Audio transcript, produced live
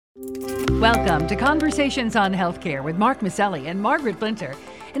Welcome to Conversations on Healthcare with Mark Maselli and Margaret Flinter.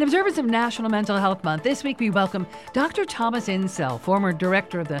 In observance of National Mental Health Month, this week we welcome Dr. Thomas Insel, former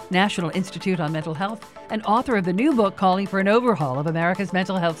director of the National Institute on Mental Health and author of the new book calling for an overhaul of America's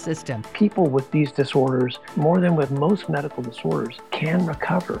mental health system. People with these disorders, more than with most medical disorders, can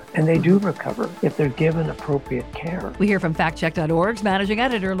recover, and they do recover if they're given appropriate care. We hear from FactCheck.org's managing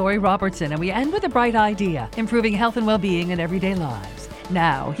editor, Lori Robertson, and we end with a bright idea, improving health and well-being in everyday lives.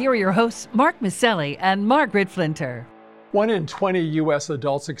 Now, here are your hosts, Mark Maselli and Margaret Flinter. 1 in 20 U.S.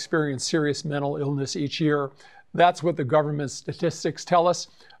 adults experience serious mental illness each year. That's what the government statistics tell us.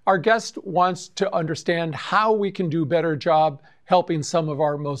 Our guest wants to understand how we can do a better job helping some of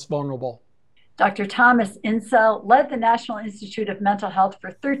our most vulnerable. Dr. Thomas Insel led the National Institute of Mental Health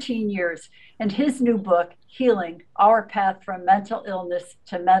for 13 years, and his new book, Healing: Our Path from Mental Illness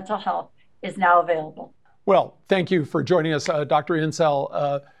to Mental Health, is now available. Well, thank you for joining us, Dr.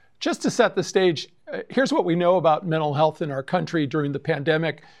 Insel. Just to set the stage, here's what we know about mental health in our country during the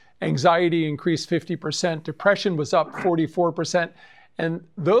pandemic. Anxiety increased 50%, depression was up 44%, and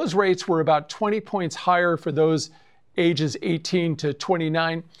those rates were about 20 points higher for those ages 18 to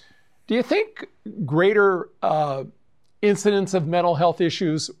 29. Do you think greater incidence of mental health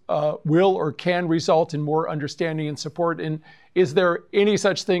issues will or can result in more understanding and support? And is there any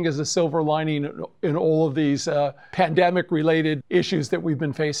such thing as a silver lining in all of these pandemic-related issues that we've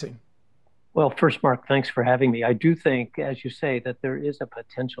been facing? Well, first, Mark, thanks for having me. I do think, as you say, that there is a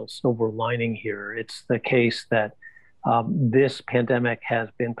potential silver lining here. It's the case that this pandemic has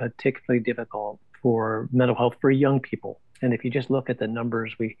been particularly difficult for mental health for young people. And if you just look at the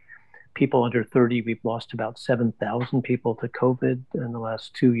numbers, people under 30, we've lost about 7,000 people to COVID in the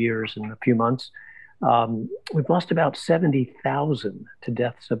last 2 years and a few months. We've lost about 70,000 to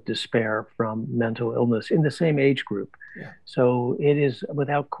deaths of despair from mental illness in the same age group. Yeah. So it is,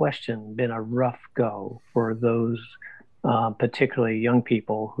 without question, been a rough go for those particularly young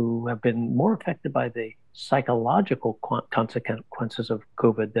people who have been more affected by the psychological consequences of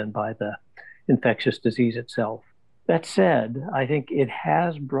COVID than by the infectious disease itself. That said, I think it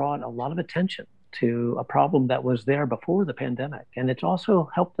has brought a lot of attention to a problem that was there before the pandemic. And it's also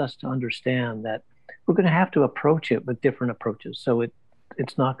helped us to understand that we're going to have to approach it with different approaches. So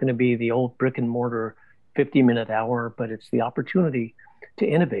it's not going to be the old brick and mortar 50-minute hour, but it's the opportunity to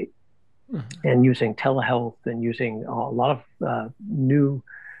innovate. Mm-hmm. And using telehealth and using a lot of new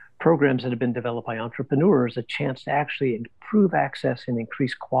programs that have been developed by entrepreneurs, a chance to actually improve access and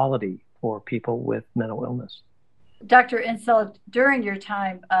increase quality for people with mental illness. Dr. Insel, during your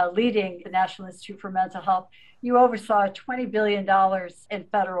time leading the National Institute for Mental Health, you oversaw $20 billion in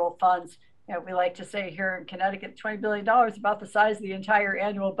federal funds. You know, we like to say here in Connecticut, $20 billion is about the size of the entire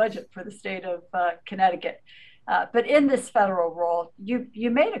annual budget for the state of Connecticut. But in this federal role, you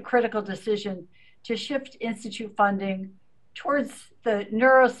made a critical decision to shift institute funding towards the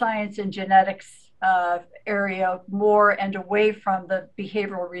neuroscience and genetics area more and away from the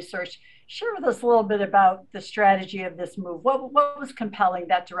behavioral research. Share with us a little bit about the strategy of this move. What was compelling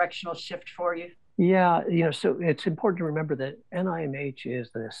that directional shift for you? Yeah, so it's important to remember that NIMH is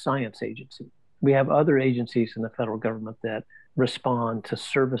the science agency. We have other agencies in the federal government that respond to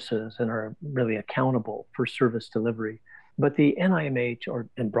services and are really accountable for service delivery. But the NIMH,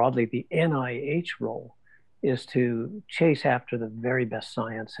 and broadly the NIH role, is to chase after the very best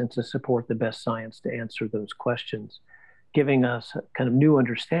science and to support the best science to answer those questions, giving us a kind of new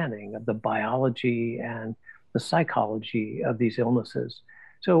understanding of the biology and the psychology of these illnesses.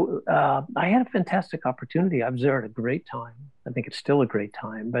 So I had a fantastic opportunity. I was there at a great time. I think it's still a great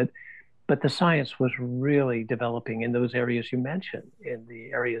time, but the science was really developing in those areas you mentioned, in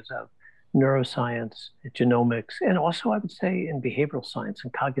the areas of neuroscience, genomics, and also I would say in behavioral science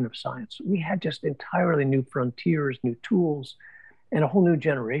and cognitive science. We had just entirely new frontiers, new tools, and a whole new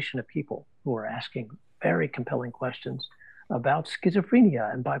generation of people who are asking very compelling questions about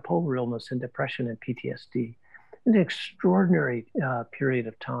schizophrenia and bipolar illness and depression and PTSD. An extraordinary period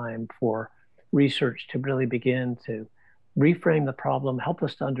of time for research to really begin to reframe the problem, help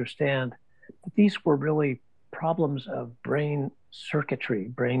us to understand that these were really problems of brain circuitry,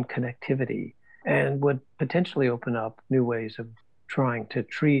 brain connectivity, and would potentially open up new ways of trying to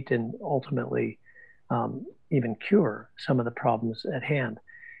treat and ultimately even cure some of the problems at hand.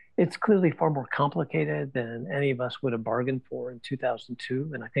 It's clearly far more complicated than any of us would have bargained for in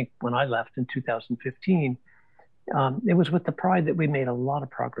 2002. And I think when I left in 2015, it was with the pride that we made a lot of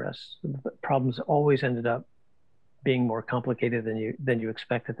progress. The problems always ended up being more complicated than you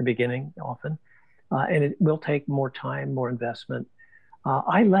expect at the beginning, often. And it will take more time, more investment.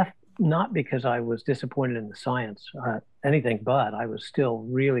 I left not because I was disappointed in the science, anything but. I was still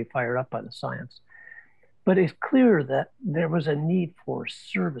really fired up by the science. But it's clear that there was a need for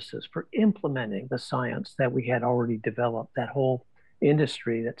services for implementing the science that we had already developed, that whole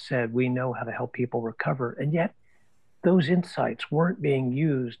industry that said we know how to help people recover. And yet those insights weren't being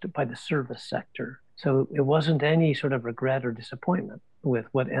used by the service sector. So it wasn't any sort of regret or disappointment with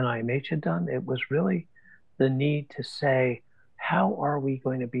what NIMH had done. It was really the need to say, how are we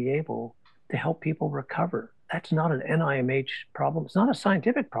going to be able to help people recover? That's not an NIMH problem. It's not a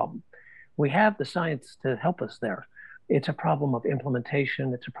scientific problem. We have the science to help us there. It's a problem of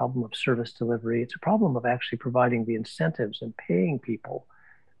implementation. It's a problem of service delivery. It's a problem of actually providing the incentives and paying people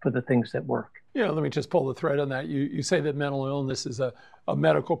for the things that work. Let me just pull the thread on that. You say that mental illness is a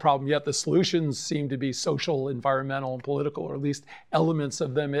medical problem, yet the solutions seem to be social, environmental, and political, or at least elements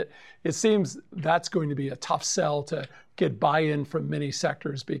of them. It seems that's going to be a tough sell to get buy-in from many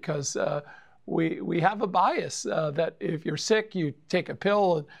sectors because we have a bias that if you're sick, you take a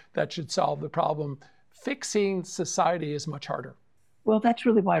pill and that should solve the problem. Fixing society is much harder. Well, that's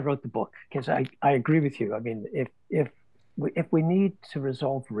really why I wrote the book, because I agree with you. I mean, if we need to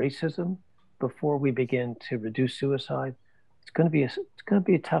resolve racism before we begin to reduce suicide, it's going to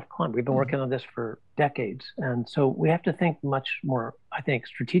be a tough climb. We've been working on this for decades, and so we have to think much more, I think,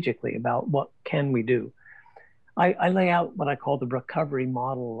 strategically about what can we do. I lay out what I call the recovery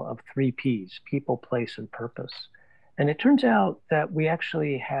model of 3 Ps: people, place, and purpose. And it turns out that we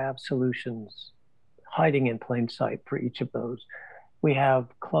actually have solutions hiding in plain sight for each of those. We have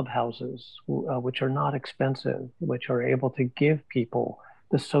clubhouses, which are not expensive, which are able to give people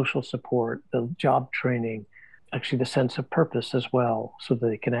the social support, the job training, actually the sense of purpose as well, so that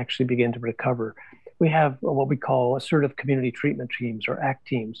they can actually begin to recover. We have what we call assertive community treatment teams, or ACT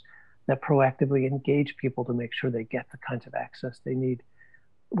teams, that proactively engage people to make sure they get the kinds of access they need.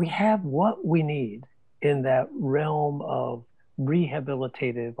 We have what we need in that realm of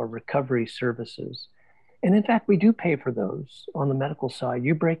rehabilitative or recovery services. And in fact, we do pay for those on the medical side.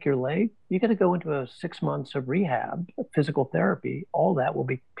 You break your leg, you got to go into a 6 months of rehab, physical therapy. All that will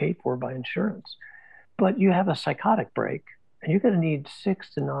be paid for by insurance. But you have a psychotic break, and you're going to need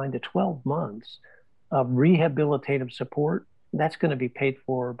 6 to 9 to 12 months of rehabilitative support. That's going to be paid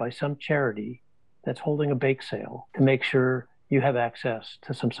for by some charity that's holding a bake sale to make sure you have access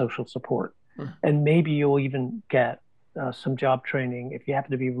to some social support. And maybe you'll even get some job training if you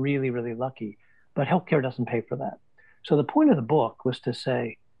happen to be really, really lucky. But healthcare doesn't pay for that. So the point of the book was to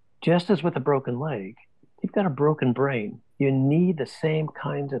say, just as with a broken leg, you've got a broken brain. You need the same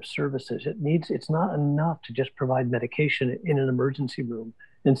kinds of services. It's not enough to just provide medication in an emergency room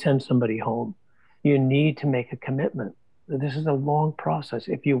and send somebody home. You need to make a commitment. This is a long process.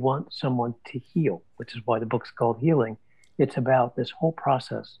 If you want someone to heal, which is why the book's called Healing, it's about this whole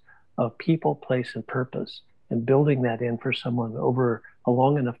process of people, place, and purpose, and building that in for someone over a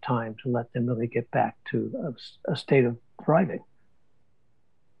long enough time to let them really get back to a state of thriving.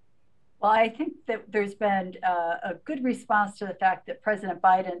 Well, I think that there's been a good response to the fact that President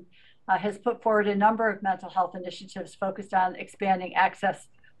Biden has put forward a number of mental health initiatives focused on expanding access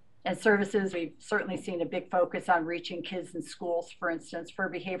and services. We've certainly seen a big focus on reaching kids in schools, for instance, for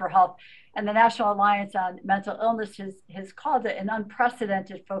behavioral health. And the National Alliance on Mental Illness has called it an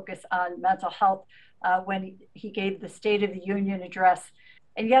unprecedented focus on mental health when he gave the State of the Union address.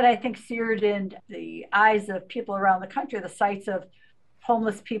 And yet I think seared in the eyes of people around the country, the sights of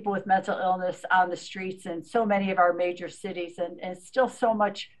homeless people with mental illness on the streets in so many of our major cities, and still so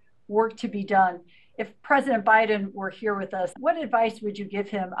much work to be done. If President Biden were here with us, what advice would you give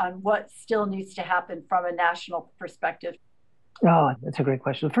him on what still needs to happen from a national perspective? Oh, that's a great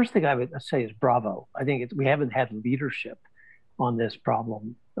question. The first thing I would say is bravo. I think we haven't had leadership on this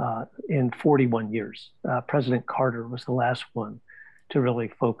problem in 41 years. President Carter was the last one to really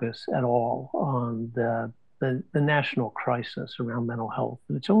focus at all on the national crisis around mental health.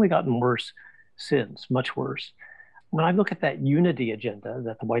 And it's only gotten worse since, much worse. When I look at that unity agenda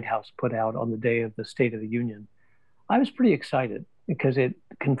that the White House put out on the day of the State of the Union, I was pretty excited because it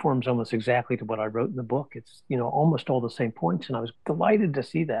conforms almost exactly to what I wrote in the book. It's, almost all the same points, and I was delighted to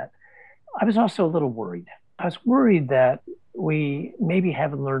see that. I was also a little worried. I was worried that we maybe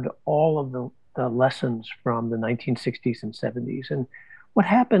haven't learned all of the lessons from the 1960s and 70s. And what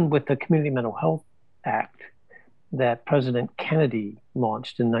happened with the Community Mental Health Act that President Kennedy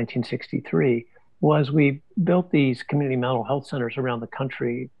launched in 1963 was we built these community mental health centers around the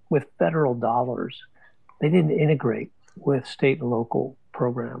country with federal dollars. They didn't integrate with state and local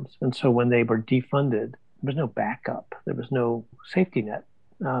programs. And so when they were defunded, there was no backup. There was no safety net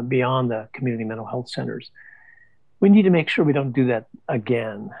beyond the community mental health centers. we need to make sure we don't do that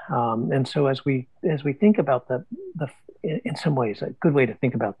again. And so as we think about the in some ways, a good way to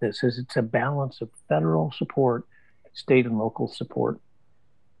think about this is it's a balance of federal support, state and local support.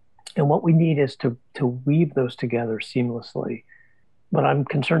 And what we need is to weave those together seamlessly. What I'm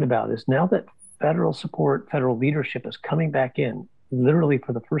concerned about is now that federal support, federal leadership is coming back in, literally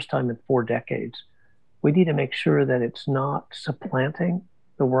for the first time in 4 decades, we need to make sure that it's not supplanting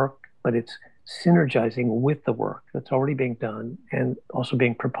the work, but it's synergizing with the work that's already being done and also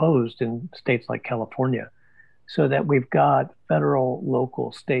being proposed in states like California, so that we've got federal,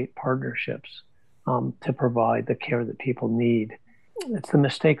 local, state partnerships to provide the care that people need. It's the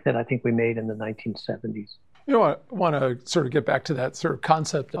mistake that I think we made in the 1970s. You know, I want to sort of get back to that sort of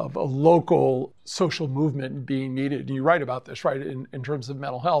concept of a local social movement being needed. And you write about this, right, in terms of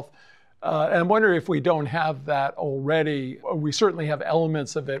mental health. And I'm wondering if we don't have that already. We certainly have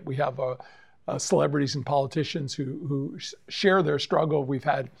elements of it. We have celebrities and politicians who share their struggle. We've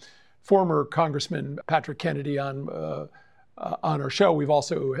had former Congressman Patrick Kennedy on our show. We've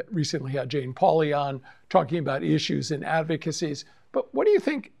also recently had Jane Pauley on talking about issues and advocacies. But what do you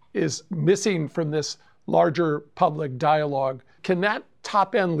think is missing from this larger public dialogue? Can that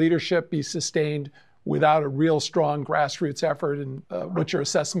top-end leadership be sustained without a real strong grassroots effort? And what's your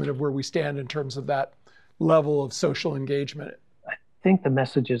assessment of where we stand in terms of that level of social engagement? I think the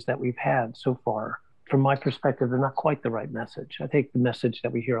messages that we've had so far, from my perspective, they're not quite the right message. I think the message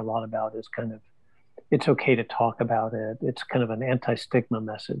that we hear a lot about is kind of, it's okay to talk about it. It's kind of an anti-stigma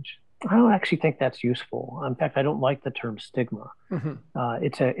message. I don't actually think that's useful. In fact, I don't like the term stigma. Mm-hmm.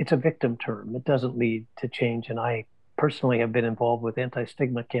 It's a victim term. It doesn't lead to change. And I personally have been involved with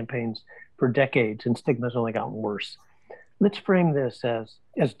anti-stigma campaigns for decades, and stigma's only gotten worse. Let's frame this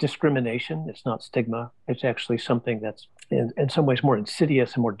as discrimination. It's not stigma. It's actually something that's in some ways more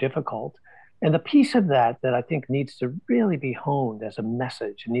insidious and more difficult. And the piece of that I think needs to really be honed as a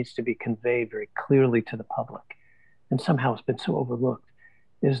message, it needs to be conveyed very clearly to the public, and somehow it's been so overlooked,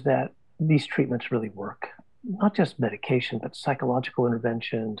 is that these treatments really work. Not just medication, but psychological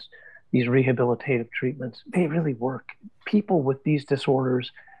interventions, these rehabilitative treatments, they really work. People with these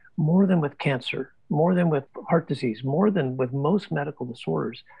disorders, more than with cancer, more than with heart disease, more than with most medical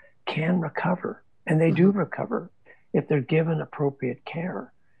disorders, can recover. And they do recover if they're given appropriate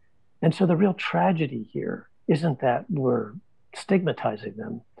care. And so the real tragedy here isn't that we're stigmatizing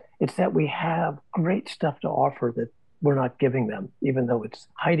them. It's that we have great stuff to offer that we're not giving them, even though it's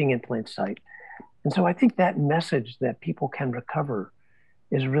hiding in plain sight. And so I think that message that people can recover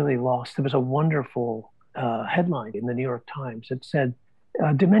is really lost. There was a wonderful headline in the New York Times. It said,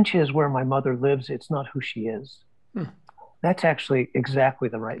 dementia is where my mother lives. It's not who she is. That's actually exactly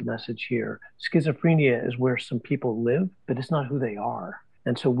the right message here. Schizophrenia is where some people live, but it's not who they are.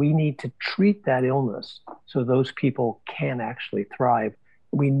 And so we need to treat that illness so those people can actually thrive.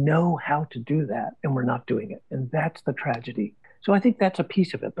 We know how to do that, and we're not doing it. And that's the tragedy. So I think that's a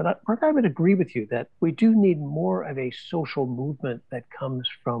piece of it. But Mark, I would agree with you that we do need more of a social movement that comes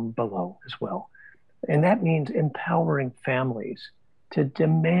from below as well. And that means empowering families to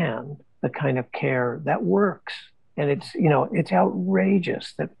demand the kind of care that works. And it's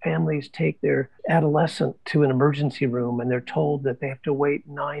outrageous that families take their adolescent to an emergency room and they're told that they have to wait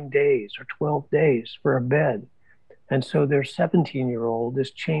 9 days or 12 days for a bed. And so their 17-year-old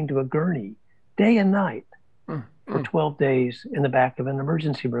is chained to a gurney day and night for 12 days in the back of an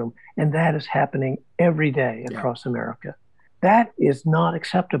emergency room. And that is happening every day across America. That is not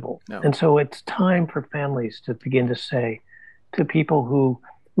acceptable. No. And so it's time for families to begin to say to people who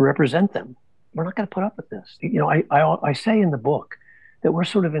represent them, we're not going to put up with this. I say in the book that we're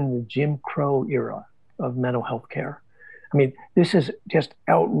sort of in the Jim Crow era of mental health care. I mean, this is just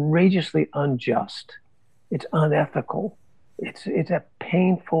outrageously unjust. It's unethical. It's a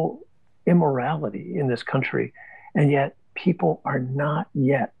painful immorality in this country. And yet people are not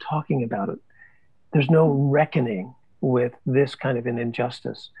yet talking about it. There's no reckoning with this kind of an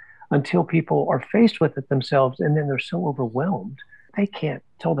injustice until people are faced with it themselves. And then they're so overwhelmed, they can't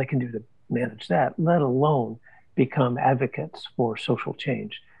tell they can do to manage that, let alone become advocates for social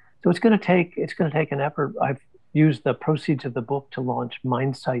change. So it's going to take an effort. I've used the proceeds of the book to launch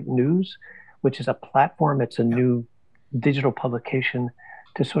Mindsight News, which is a platform. It's a new digital publication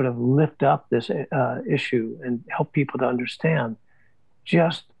to sort of lift up this issue and help people to understand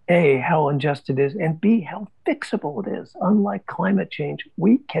just A, how unjust it is, and B, how fixable it is. Unlike climate change,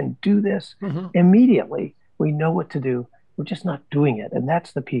 we can do this immediately. We know what to do. We're just not doing it. And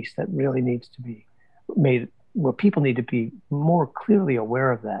that's the piece that really needs to be made, where people need to be more clearly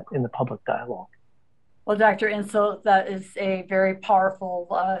aware of that in the public dialogue. Well, Dr. Insel, that is a very powerful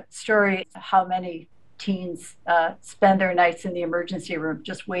story, how many teens spend their nights in the emergency room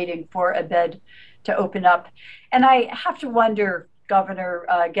just waiting for a bed to open up. And I have to wonder, Governor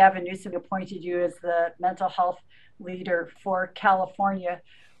Gavin Newsom appointed you as the mental health leader for California,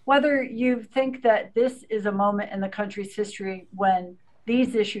 whether you think that this is a moment in the country's history when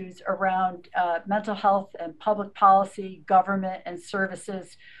these issues around mental health and public policy, government, and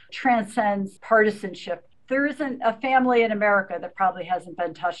services transcends partisanship. There isn't a family in America that probably hasn't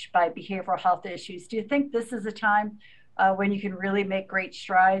been touched by behavioral health issues. Do you think this is a time when you can really make great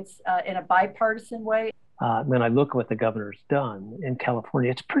strides in a bipartisan way? When I look at what the governor's done in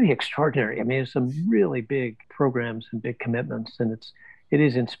California, it's pretty extraordinary. I mean, there's some really big programs and big commitments, and it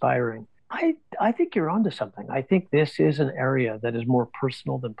is inspiring. I think you're onto something. I think this is an area that is more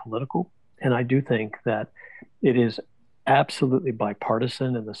personal than political. And I do think that it is absolutely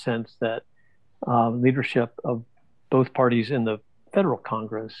bipartisan in the sense that leadership of both parties in the federal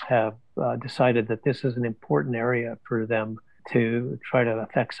Congress have decided that this is an important area for them to try to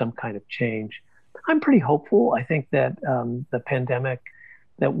affect some kind of change. I'm pretty hopeful. I think that the pandemic,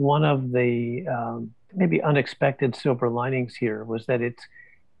 that one of the maybe unexpected silver linings here was that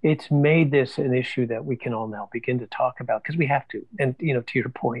it's made this an issue that we can all now begin to talk about because we have to. And, to your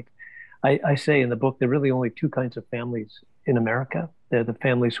point, I say in the book, there are really only two kinds of families in America. They're the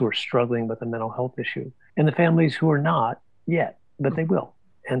families who are struggling with a mental health issue and the families who are not yet, but they will.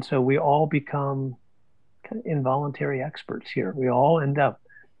 And so we all become kind of involuntary experts here. We all end up,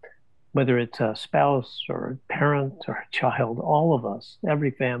 whether it's a spouse or a parent or a child, all of us,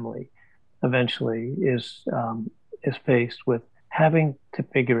 every family eventually is faced with having to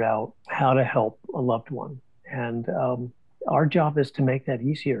figure out how to help a loved one. And our job is to make that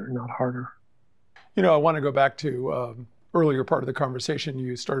easier, not harder. I want to go back to earlier part of the conversation.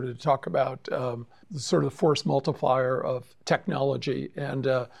 You started to talk about the sort of force multiplier of technology. And,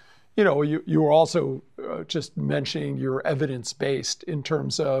 you were also just mentioning you're evidence-based in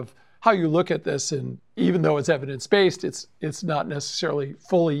terms of how you look at this. And even though it's evidence-based, it's not necessarily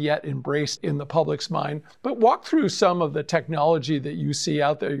fully yet embraced in the public's mind. But walk through some of the technology that you see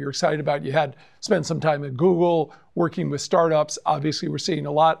out there you're excited about. You had spent some time at Google working with startups. Obviously, we're seeing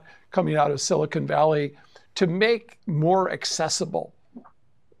a lot coming out of Silicon Valley to make more accessible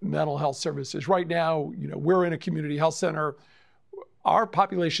mental health services. Right now, we're in a community health center. Our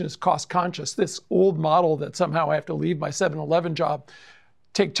population is cost conscious. This old model that somehow I have to leave my 7-Eleven job,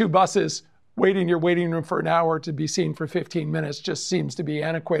 take 2 buses, wait in your waiting room for an hour to be seen for 15 minutes just seems to be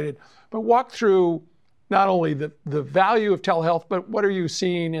antiquated. But walk through not only the value of telehealth, but what are you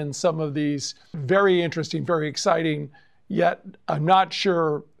seeing in some of these very interesting, very exciting, yet I'm not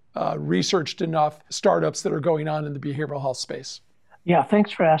sure researched enough startups that are going on in the behavioral health space? Yeah,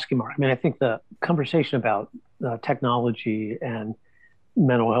 thanks for asking, Mark. I mean, I think the conversation about technology and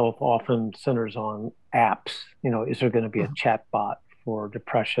mental health often centers on apps. Is there going to be a chat bot for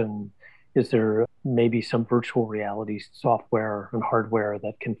depression? Is there maybe some virtual reality software and hardware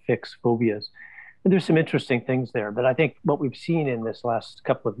that can fix phobias? And there's some interesting things there. But I think what we've seen in this last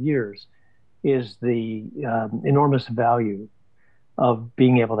couple of years is the enormous value of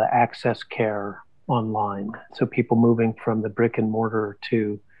being able to access care online. So people moving from the brick and mortar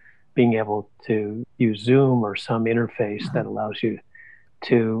to being able to use Zoom or some interface that allows you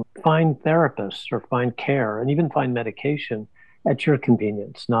to find therapists or find care and even find medication at your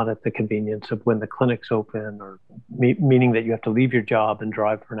convenience, not at the convenience of when the clinic's open, or meaning that you have to leave your job and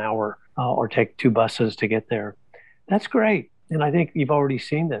drive for an hour or take 2 buses to get there. That's great. And I think you've already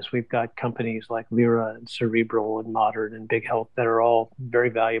seen this. We've got companies like Lyra and Cerebral and Modern and Big Health that are all very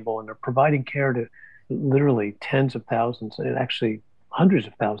valuable, and they're providing care to literally tens of thousands and actually hundreds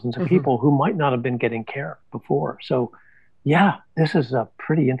of thousands of people who might not have been getting care before. So yeah, this is a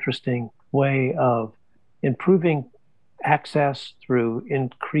pretty interesting way of improving access through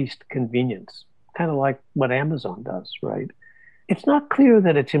increased convenience, kind of like what Amazon does, right? It's not clear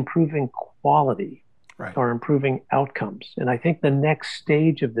that it's improving quality or improving outcomes. And I think the next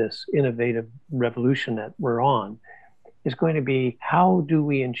stage of this innovative revolution that we're on is going to be, how do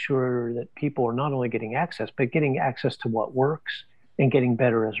we ensure that people are not only getting access, but getting access to what works and getting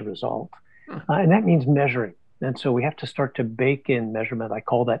better as a result? And that means measuring. And so we have to start to bake in measurement. I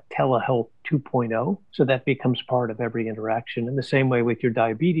call that telehealth 2.0. So that becomes part of every interaction. In the same way with your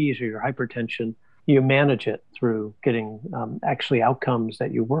diabetes or your hypertension, you manage it through getting actually outcomes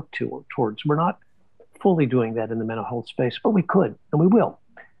that you work towards. We're not fully doing that in the mental health space, but we could, and we will.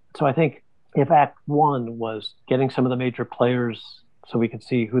 So I think if Act 1 was getting some of the major players so we could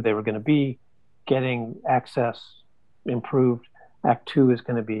see who they were going to be, getting access improved, Act 2 is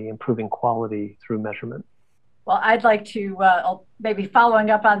going to be improving quality through measurement. Well, I'd like to, maybe following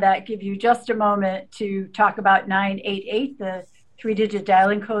up on that, give you just a moment to talk about 988, the 3-digit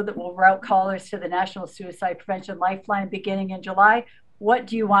dialing code that will route callers to the National Suicide Prevention Lifeline beginning in July. What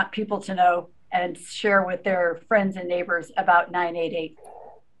do you want people to know and share with their friends and neighbors about 988?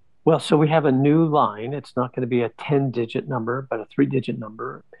 Well, so we have a new line. It's not going to be a 10-digit number, but a 3-digit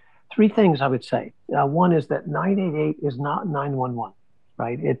number. Three things I would say. One is that 988 is not 911,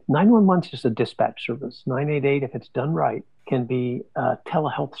 right? 911 is just a dispatch service. 988, if it's done right, can be a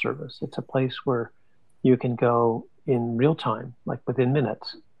telehealth service. It's a place where you can go in real time, like within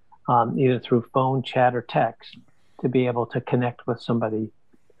minutes, either through phone, chat, or text, to be able to connect with somebody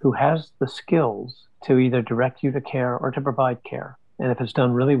who has the skills to either direct you to care or to provide care. And if it's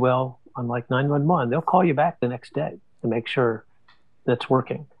done really well, unlike 911, they'll call you back the next day to make sure that's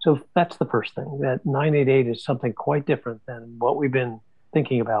working. So that's the first thing, that 988 is something quite different than what we've been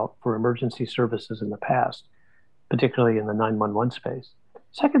thinking about for emergency services in the past, particularly in the 911 space.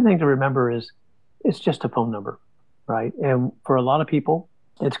 Second thing to remember is it's just a phone number, right? And for a lot of people,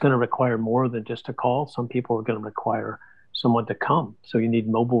 it's going to require more than just a call. Some people are going to require someone to come. So you need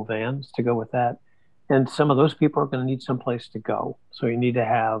mobile vans to go with that. And some of those people are going to need someplace to go. So you need to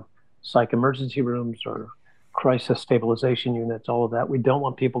have psych emergency rooms or crisis stabilization units, all of that. We don't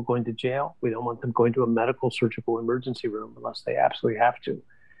want people going to jail. We don't want them going to a medical surgical emergency room unless they absolutely have to.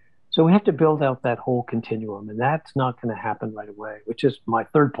 So we have to build out that whole continuum. And that's not going to happen right away, which is my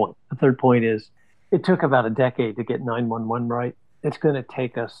third point. The third point is it took about a decade to get 911 right. It's going to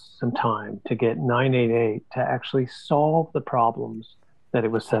take us some time to get 988 to actually solve the problems that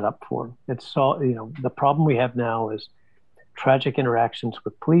it was set up for. The problem we have now is tragic interactions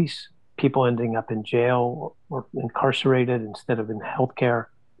with police, people ending up in jail or incarcerated instead of in healthcare,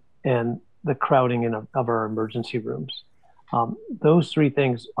 and the crowding of our emergency rooms. Those three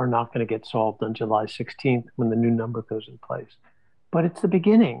things are not going to get solved on July 16th when the new number goes in place. But it's the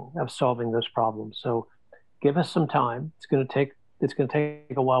beginning of solving those problems. So give us some time. It's going to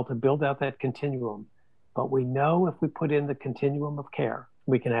take a while to build out that continuum. But we know if we put in the continuum of care,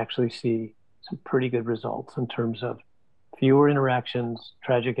 we can actually see some pretty good results in terms of fewer interactions,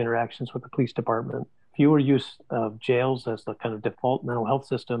 tragic interactions with the police department, fewer use of jails as the kind of default mental health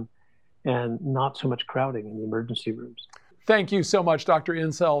system, and not so much crowding in the emergency rooms. Thank you so much, Dr.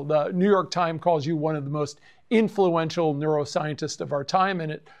 Insel. The New York Times calls you one of the most influential neuroscientists of our time,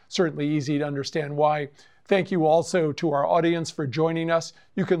 and it's certainly easy to understand why. Thank you also to our audience for joining us.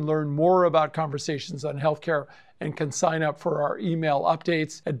 You can learn more about Conversations on Healthcare and can sign up for our email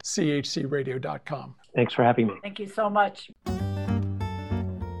updates at chcradio.com. Thanks for having me. Thank you so much.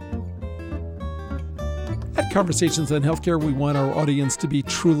 At Conversations on Healthcare, we want our audience to be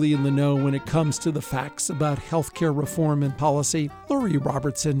truly in the know when it comes to the facts about healthcare reform and policy. Lori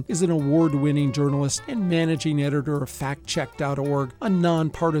Robertson is an award-winning journalist and managing editor of FactCheck.org, a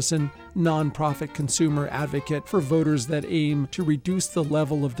nonpartisan, nonprofit consumer advocate for voters that aim to reduce the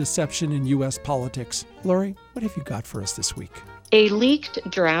level of deception in U.S. politics. Lori, what have you got for us this week? A leaked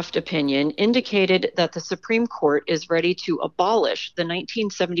draft opinion indicated that the Supreme Court is ready to abolish the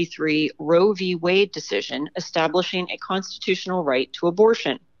 1973 Roe v. Wade decision establishing a constitutional right to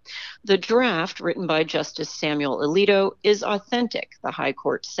abortion. The draft, written by Justice Samuel Alito, is authentic, the High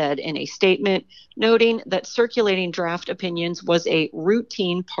Court said in a statement, noting that circulating draft opinions was a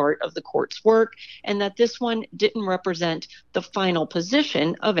routine part of the court's work and that this one didn't represent the final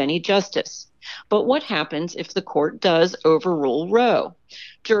position of any justice. But what happens if the court does overrule Roe?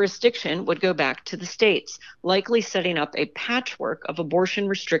 Jurisdiction would go back to the states, likely setting up a patchwork of abortion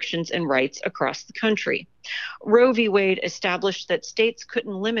restrictions and rights across the country. Roe v. Wade established that states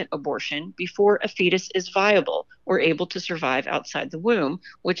couldn't limit abortion before a fetus is viable or able to survive outside the womb,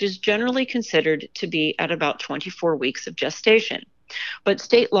 which is generally considered to be at about 24 weeks of gestation. But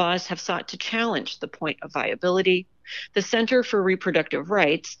state laws have sought to challenge the point of viability. The Center for Reproductive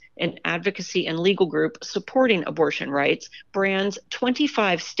Rights, an advocacy and legal group supporting abortion rights, brands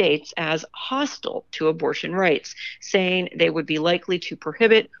 25 states as hostile to abortion rights, saying they would be likely to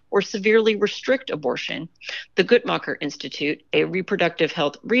prohibit or severely restrict abortion. The Guttmacher Institute, a reproductive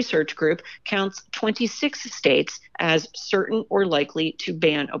health research group, counts 26 states as certain or likely to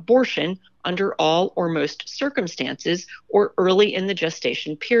ban abortion under all or most circumstances or early in the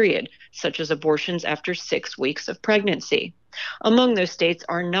gestation period, such as abortions after 6 weeks of pregnancy. Among those states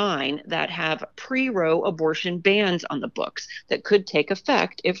are 9 that have pre-Roe abortion bans on the books that could take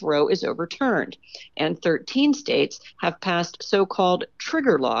effect if Roe is overturned, and 13 states have passed so-called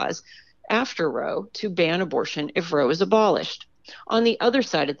trigger laws after Roe to ban abortion if Roe is abolished. On the other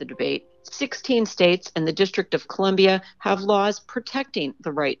side of the debate, 16 states and the District of Columbia have laws protecting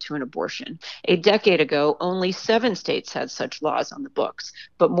the right to an abortion. A decade ago, only 7 states had such laws on the books,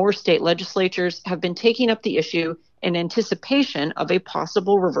 but more state legislatures have been taking up the issue in anticipation of a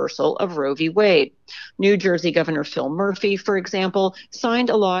possible reversal of Roe v. Wade. New Jersey Governor Phil Murphy, for example,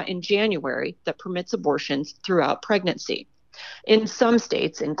 signed a law in January that permits abortions throughout pregnancy. In some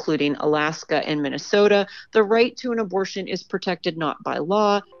states, including Alaska and Minnesota, the right to an abortion is protected not by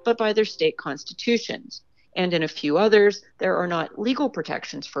law, but by their state constitutions. And in a few others, there are not legal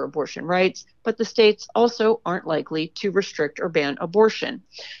protections for abortion rights, but the states also aren't likely to restrict or ban abortion.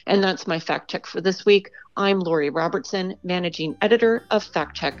 And that's my fact check for this week. I'm Lori Robertson, managing editor of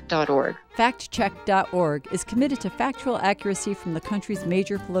factcheck.org. Factcheck.org is committed to factual accuracy from the country's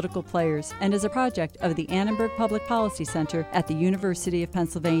major political players and is a project of the Annenberg Public Policy Center at the University of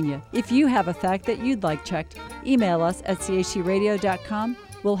Pennsylvania. If you have a fact that you'd like checked, email us at chcradio.com.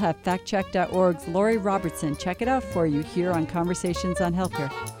 We'll have factcheck.org's Lori Robertson check it out for you here on Conversations on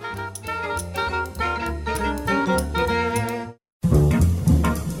Healthcare.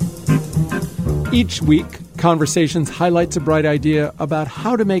 Each week, Conversations highlights a bright idea about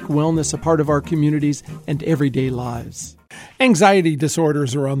how to make wellness a part of our communities and everyday lives. Anxiety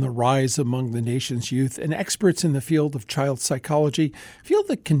disorders are on the rise among the nation's youth, and experts in the field of child psychology feel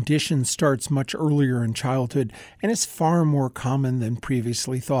the condition starts much earlier in childhood and is far more common than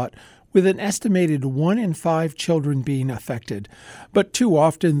previously thought, with an estimated 1 in 5 children being affected. But too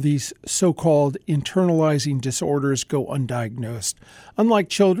often, these so-called internalizing disorders go undiagnosed. Unlike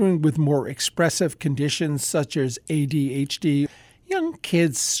children with more expressive conditions such as ADHD, young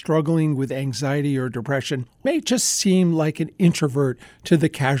kids struggling with anxiety or depression may just seem like an introvert to the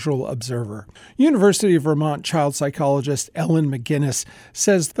casual observer. University of Vermont child psychologist Ellen McGinnis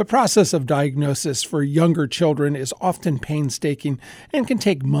says the process of diagnosis for younger children is often painstaking and can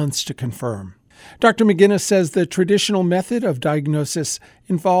take months to confirm. Dr. McGinnis says the traditional method of diagnosis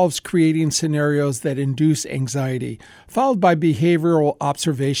involves creating scenarios that induce anxiety, followed by behavioral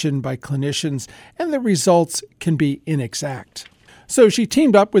observation by clinicians, and the results can be inexact. So she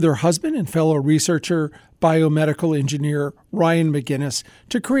teamed up with her husband and fellow researcher, biomedical engineer Ryan McGinnis,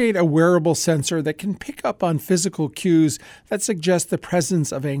 to create a wearable sensor that can pick up on physical cues that suggest the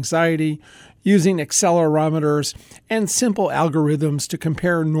presence of anxiety, using accelerometers and simple algorithms to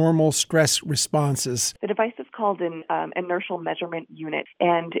compare normal stress responses. The device is called an inertial measurement unit,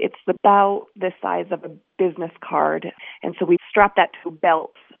 and it's about the size of a business card. And so we strap that to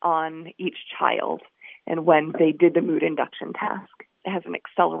belts on each child. And when they did the mood induction task, it has an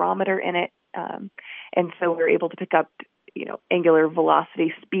accelerometer in it. And so we're able to pick up, angular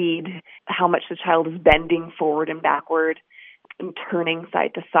velocity, speed, how much the child is bending forward and backward and turning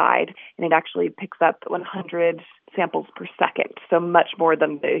side to side. And it actually picks up 100 samples per second. So much more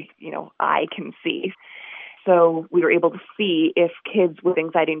than the, eye can see. So we were able to see if kids with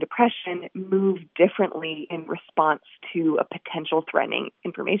anxiety and depression move differently in response to a potential threatening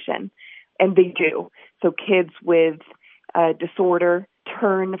information. And they do. So kids with a disorder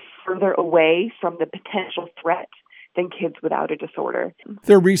turn further away from the potential threat than kids without a disorder.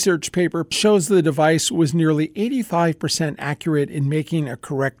 Their research paper shows the device was nearly 85% accurate in making a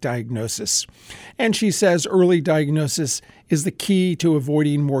correct diagnosis. And she says early diagnosis is the key to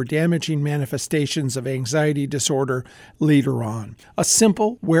avoiding more damaging manifestations of anxiety disorder later on. A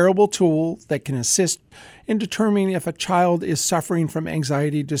simple, wearable tool that can assist in determining if a child is suffering from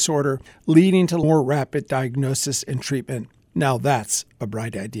anxiety disorder, leading to more rapid diagnosis and treatment. Now that's a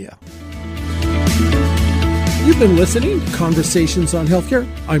bright idea. You've been listening to Conversations on Healthcare.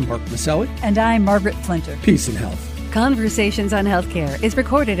 I'm Mark Maselli. And I'm Margaret Flinter. Peace and health. Conversations on Healthcare is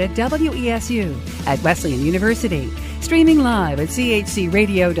recorded at WESU at Wesleyan University, streaming live at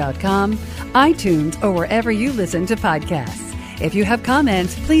chcradio.com, iTunes, or wherever you listen to podcasts. If you have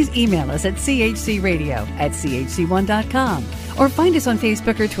comments, please email us at chcradio@chc1.com or find us on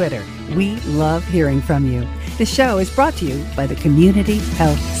Facebook or Twitter. We love hearing from you. The show is brought to you by the Community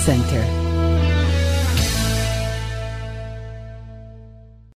Health Center.